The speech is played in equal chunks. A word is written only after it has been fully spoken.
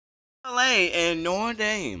UCLA and Notre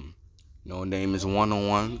Dame. Notre Dame is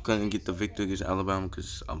 1-1. Couldn't get the victory against Alabama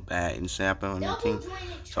because of bad incident on their team.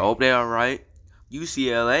 So I hope they're alright.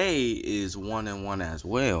 UCLA is 1-1 as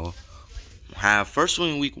well. Have first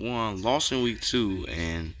win week 1, lost in week 2,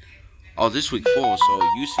 and this week 4. So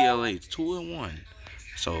UCLA is 2-1.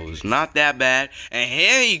 So it's not that bad. And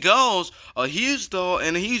here he goes. A huge throw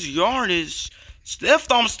and a huge yardage. Stiff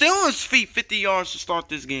thumb still on his feet. 50 yards to start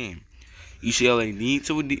this game. UCLA need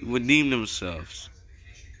to redeem themselves.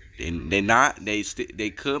 They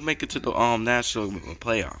could make it to the national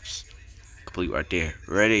playoffs. Complete right there.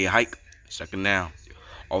 Ready, hike. Second down.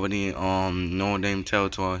 Already in Notre Dame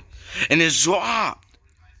territory. And it's dropped.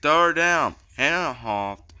 Third down. And a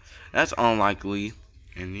half. That's unlikely.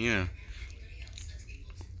 And yeah.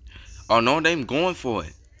 Notre Dame going for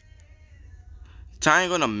it. Ty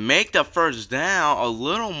gonna make the first down a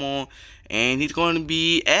little more. And he's going to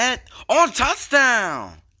be on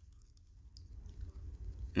touchdown.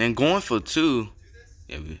 And then going for 2.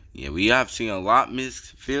 Yeah, we have seen a lot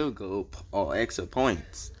missed field goal or extra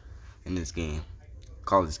points in this game.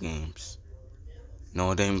 College games.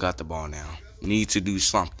 Notre Dame got the ball now. Need to do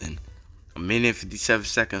something. 1:57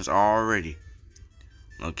 seconds already.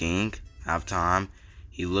 Looking. Halftime.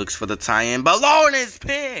 He looks for the tie-in. Below and it's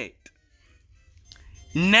picked.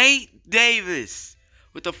 Nate Davis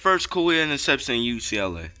with the first career interception in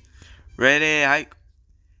UCLA. Ready, hike.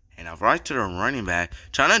 And right to the running back.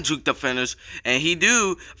 Trying to juke defenders. And he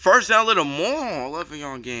do. First down a little more.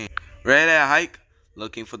 11-yard game. Ready, hike.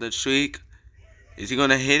 Looking for the streak. Is he going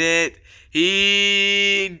to hit it?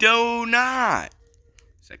 He do not.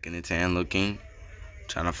 2nd and 10 looking.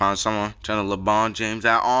 Trying to find someone. Trying to LeBron James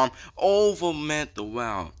that arm. Over meant the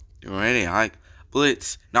wow. Ready, hike.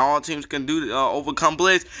 Blitz. Now all teams can do overcome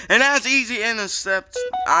blitz. And that's easy intercept.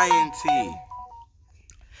 INT.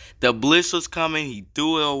 The blitz was coming. He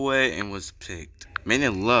threw it away and was picked. Many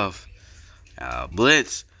love.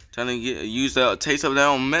 Blitz. Trying to use the taste of their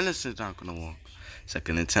own medicine. Not going to work.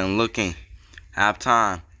 2nd and 10 looking.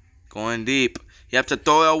 Halftime. Going deep. You have to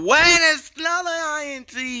throw it away. And it's another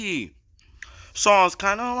INT. So it's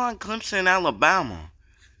kind of like Clemson, Alabama.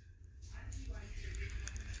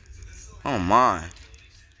 Oh my.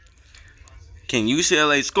 Can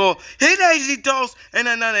UCLA score? Hit easy throws and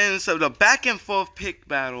another intercept. The back and forth pick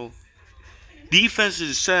battle. Defense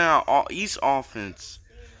is setting out East offense.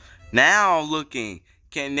 Now looking.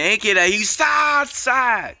 Can they get a he's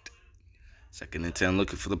sacked. 2nd and 10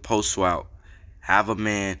 looking for the post route. Have a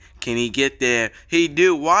man. Can he get there? He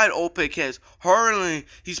do. Wide open catch. Hurling.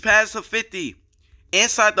 He's past the 50.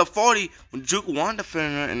 Inside the 40. Juke one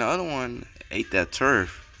defender and the other one ate that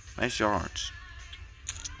turf. Nice yards.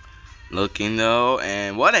 Looking though,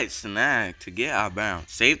 and what a snag to get out of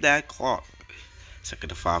bounds. Save that clock. 2nd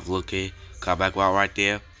and 5 looking. Cut back route right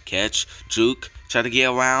there. Catch. Juke. Try to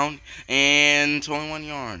get around. And 21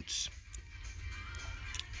 yards.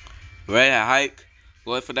 Ready to hike.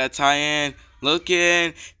 Going for that tie-in.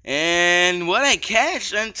 Looking. And what a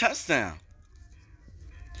catch and touchdown.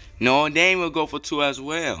 Notre Dame will go for 2 as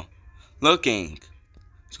well. Looking.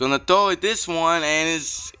 He's going to throw it this one, and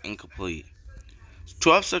it's incomplete.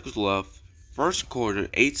 12 seconds left. First quarter,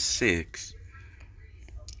 8-6.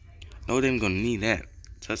 Notre Dame going to need that.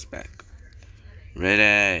 Touchback.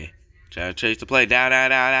 Ready. Try to chase the play. Down.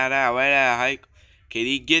 Ready, hike. Can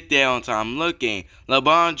he get there on time? Looking.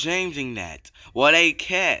 LeBron Jamesing that. What a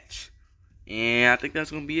catch. And I think that's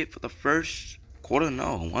going to be it for the first quarter.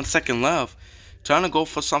 No, 1 second left. Trying to go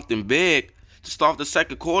for something big to start the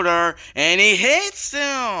second quarter, and he hits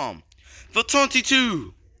him for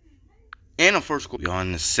 22. And the first quarter. We are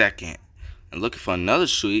in the second. And looking for another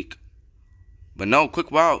streak. But no,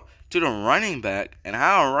 quick route to the running back. And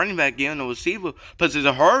how a running back getting the receiver puts his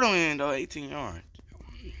hurdle in, though, 18 yards.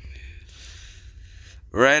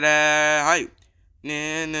 Right at height.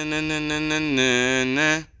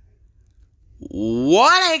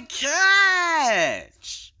 What a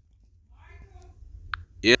catch!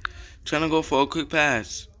 Yeah, trying to go for a quick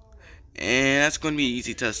pass. And that's going to be an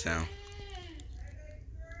easy touchdown.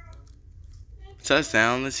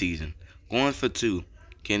 Touchdown this season. Going for 2.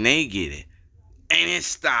 Can they get it? And it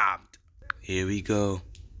stopped. Here we go.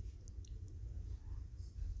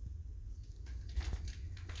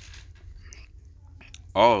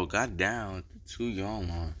 Oh, got down. 2-yard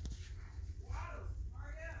line.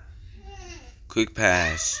 Quick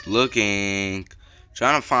pass. Looking.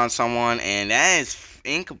 Trying to find someone. And that is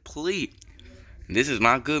incomplete. This is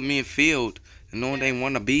not good midfield. The Notre Dame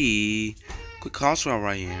want to be. Quick cross route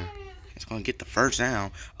right here. It's going to get the first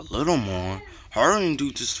down. A little more. Hurling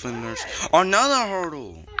due to defenders. Another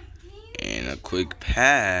hurdle. And a quick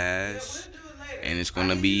pass. And it's going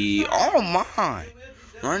to be, oh my.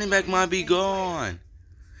 Running back might be gone.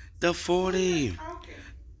 The 40.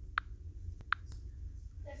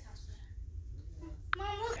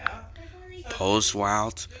 Post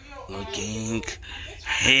route. Looking.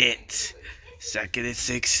 Hit. 2nd and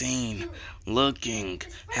 16. Looking.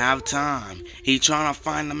 Halftime. He trying to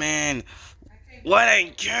find the man. What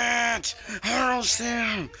a catch! Hurls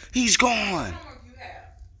him. He's gone.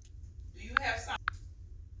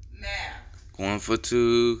 Going for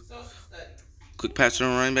 2. Quick pass to the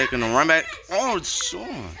running back, and the running back. Oh, it's short.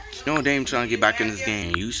 Notre Dame trying to get back in this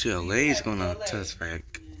game. UCLA is going to touch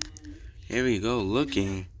back. Here we go.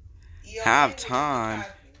 Looking. Halftime.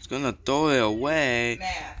 He's going to throw it away.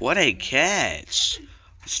 What a catch.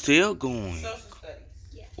 Still going.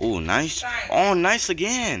 Oh, nice. Oh, nice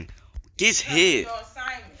again. Gets hit.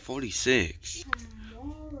 46.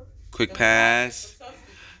 Quick pass.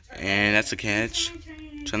 And that's a catch.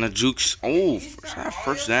 Trying to jukes. Oh,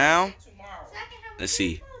 first down. Let's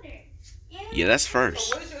see. Yeah, that's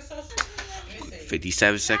first.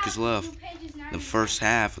 57 seconds left. The first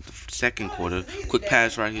half of the second quarter. Quick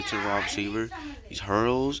pass right here to the wide receiver. He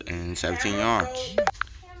hurls and 17 yards.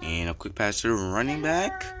 And a quick pass to the running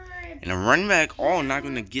back. And the running back, oh, not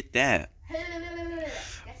going to get that.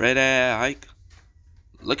 Right at hike.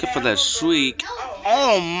 Looking for that streak.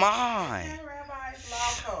 Oh, my.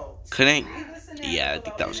 Couldn't. Yeah, I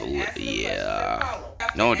think that was a little. Yeah.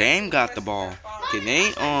 No, they ain't got the ball. Can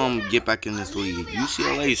they get back in this league?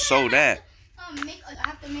 UCLA sold that.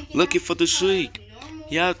 Looking for the streak.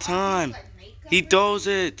 He have time. He throws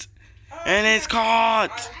it. And it's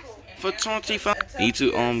caught for 25. Need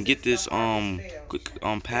to get this quick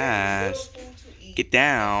pass. Get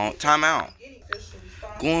down. Timeout.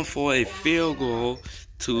 Going for a field goal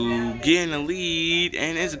to get in the lead,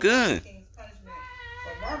 and it's good.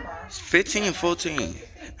 It's 15-14.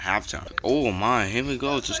 Halftime. Oh my, here we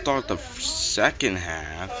go to start the second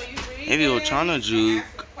half. Here we go, trying to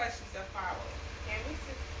juke.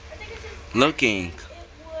 Looking.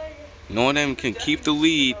 Notre Dame can keep the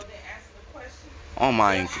lead. Oh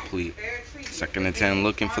my, incomplete. 2nd and 10,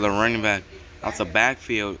 looking for the running back. Out the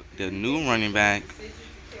backfield, the new running back.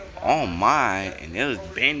 Oh my, and there's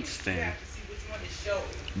Benston.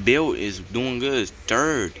 Bill is doing good.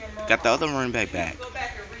 3rd. Got the other running back.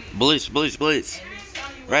 Blitz.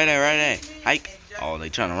 Right there. Hike. Oh, they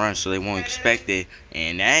trying to run, so they won't expect it.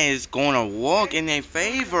 And that is going to walk in their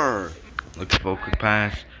favor. Looking for a quick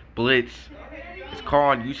pass. Blitz. It's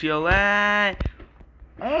called UCLA.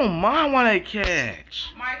 Oh my, what a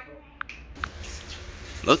catch.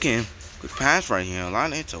 Looking. Quick pass right here. A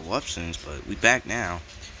lot of interruptions, but we back now.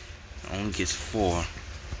 Only gets 4.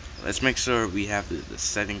 Let's make sure we have the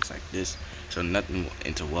settings like this so nothing will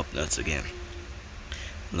interrupt us again.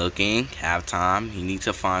 Looking, halftime. He needs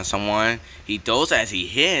to find someone. He throws as he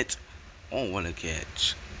hits. Oh, what a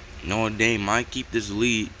catch. Notre Dame might keep this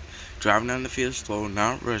lead. Driving down the field slow,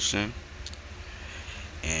 not rushing.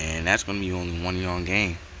 And that's going to be only 1 yard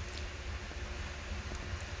game.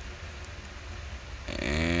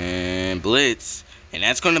 And blitz. And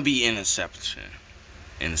that's going to be intercepted.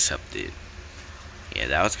 Yeah,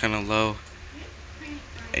 that was kind of low.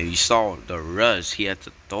 And you saw the rush. He had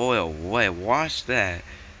to throw it away. Watch that.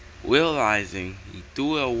 Realizing he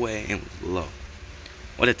threw it away and was low.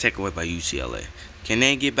 What a takeaway by UCLA. Can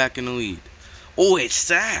they get back in the lead? Oh, it's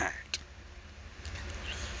sacked.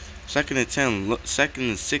 2nd and 10. 2nd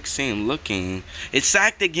and 16. Looking. It's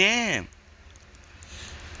sacked again.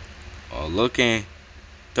 Oh, looking.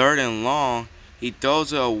 3rd and long. He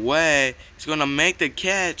throws it away. He's going to make the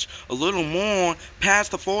catch a little more.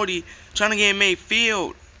 Past the 40. Trying to get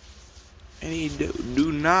midfield. And he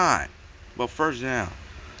do not. But first down.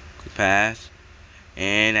 Quick pass.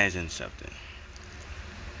 And that's intercepted.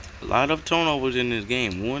 A lot of turnovers in this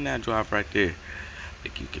game. One that drive right there.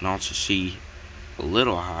 Like you can also see a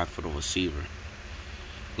little high for the receiver.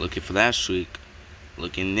 Looking for that streak.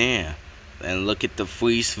 Looking there. And look at the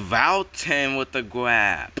freeze. Valton with the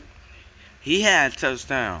grab. He had a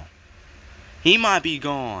touchdown. He might be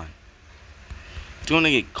gone. He's going to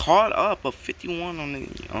get caught up of 51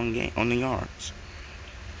 on the yards.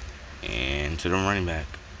 And to the running back.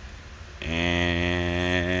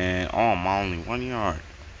 And oh, my, only 1 yard.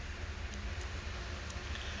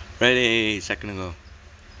 Ready, 2nd to go.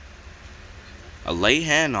 A late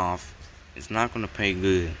handoff is not going to pay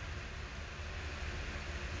good.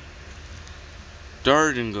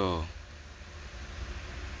 3rd and go.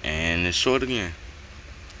 And it's short again.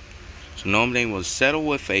 So Notre Dame will settle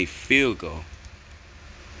with a field goal.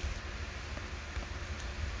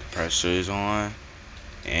 The pressure is on.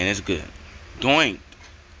 And it's good. Doink.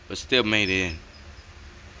 But still made it in.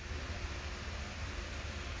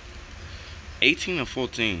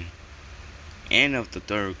 18-14. End of the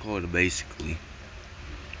third quarter, basically.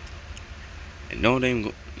 And Notre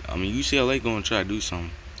Dame, UCLA going to try to do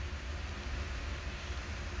something.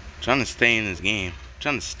 Trying to stay in this game.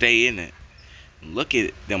 Trying to stay in it. Look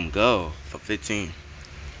at them go for 15.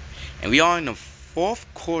 And we are in the fourth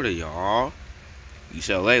quarter, y'all.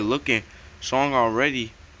 UCLA looking strong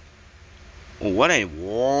already. Oh, what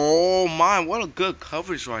a good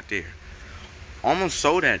coverage right there. Almost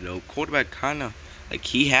saw that though. Quarterback kind of like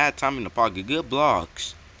he had time in the pocket. Good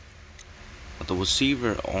blocks. But the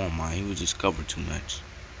receiver, oh my, he was just covered too much.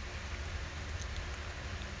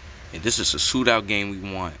 Yeah, this is a shootout game we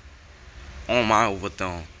want. Oh my,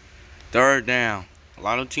 overthrown. Third down. A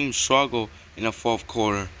lot of teams struggle in the fourth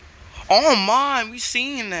quarter. Oh my, we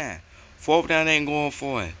seeing that. Fourth down, they ain't going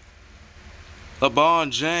for it.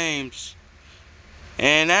 LeBron James.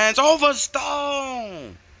 And that's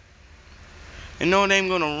overthrown. And Notre Dame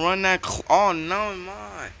gonna run that. Oh no,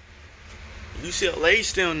 my. UCLA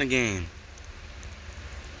still in the game.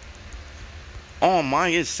 Oh my,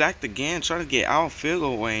 it's sacked again. Trying to get out field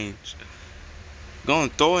goal range. Gonna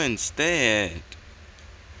throw it instead.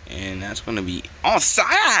 And that's gonna be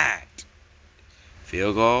offside.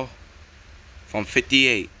 Field goal from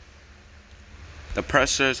 58. The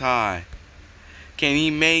pressure is high. Can he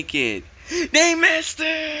make it? They missed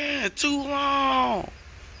it. Too long.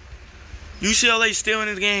 UCLA still in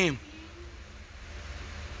this game.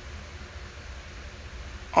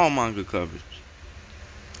 Oh my, good coverage.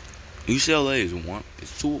 UCLA is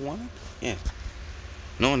 2-1. Yeah.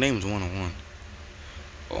 Notre Dame is 1-1.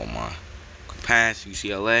 Oh my. Good pass,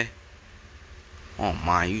 UCLA. Oh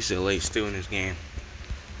my, UCLA is still in this game.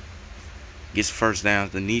 Gets first down.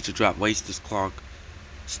 The need to drop. Waste this clock.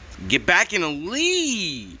 Get back in the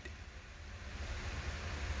lead.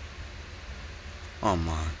 Oh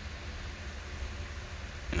my.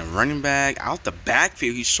 And a running back out the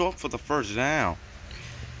backfield. He's short for the first down.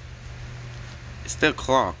 It's still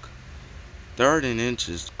clock. 3rd and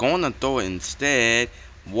inches. Going to throw it instead.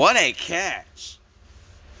 What a catch.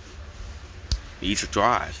 Need to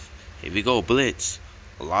drive. Here we go. Blitz.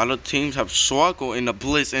 A lot of teams have struggled in the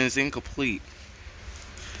blitz and it's incomplete.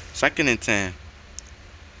 2nd and 10.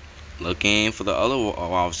 Looking for the other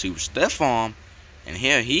wide receiver, stiff arm. And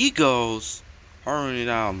here he goes. Hurrying it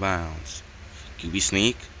out of bounds. QB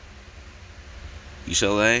sneak.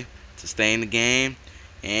 UCLA to stay in the game.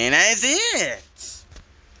 And that's it.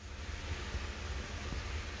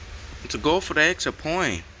 To go for the extra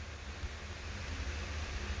point.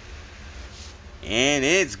 And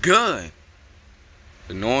it's good.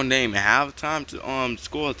 The Notre Dame have time to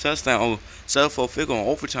score a touchdown or settle for a field goal in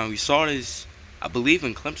overtime. We saw this, I believe,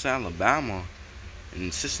 in Clemson, Alabama,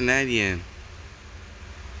 and Cincinnati and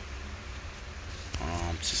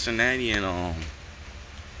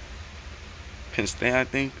Penn State, I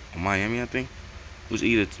think, or Miami, I think. It was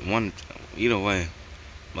either way.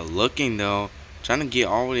 But looking though, trying to get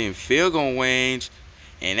all the way in field goal range,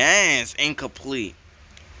 and that's incomplete.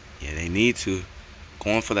 Yeah, they need to.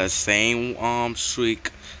 Going for that same streak.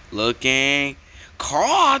 Looking.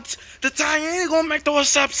 Caught! The tight end gonna make the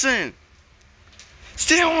reception.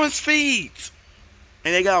 Still on his feet.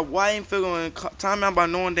 And they got wide in field goal and timeout by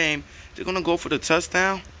Notre Dame. They're gonna go for the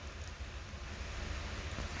touchdown.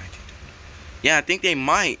 Yeah, I think they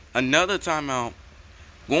might. Another timeout.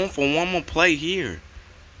 Going for one more play here.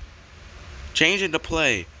 Changing the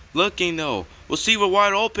play. Looking though. Receiver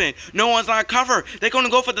wide open. No one's on cover. They're gonna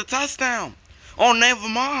go for the touchdown. Oh, never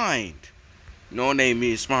mind. Notre Dame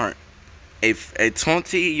is smart. A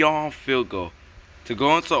 20-yard field goal to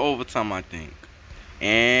go into overtime, I think.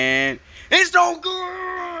 And it's no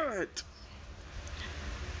good.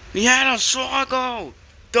 We had a struggle.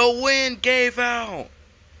 The wind gave out.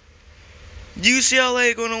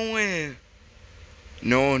 UCLA gonna win.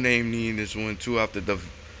 Notre Dame needed this one too after the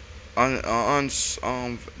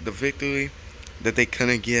victory that they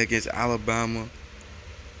couldn't get against Alabama.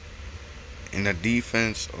 And the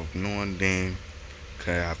defense of Notre Dame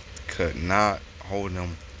could not hold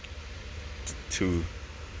them to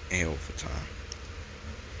an overtime.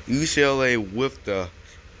 UCLA with the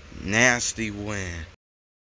nasty win.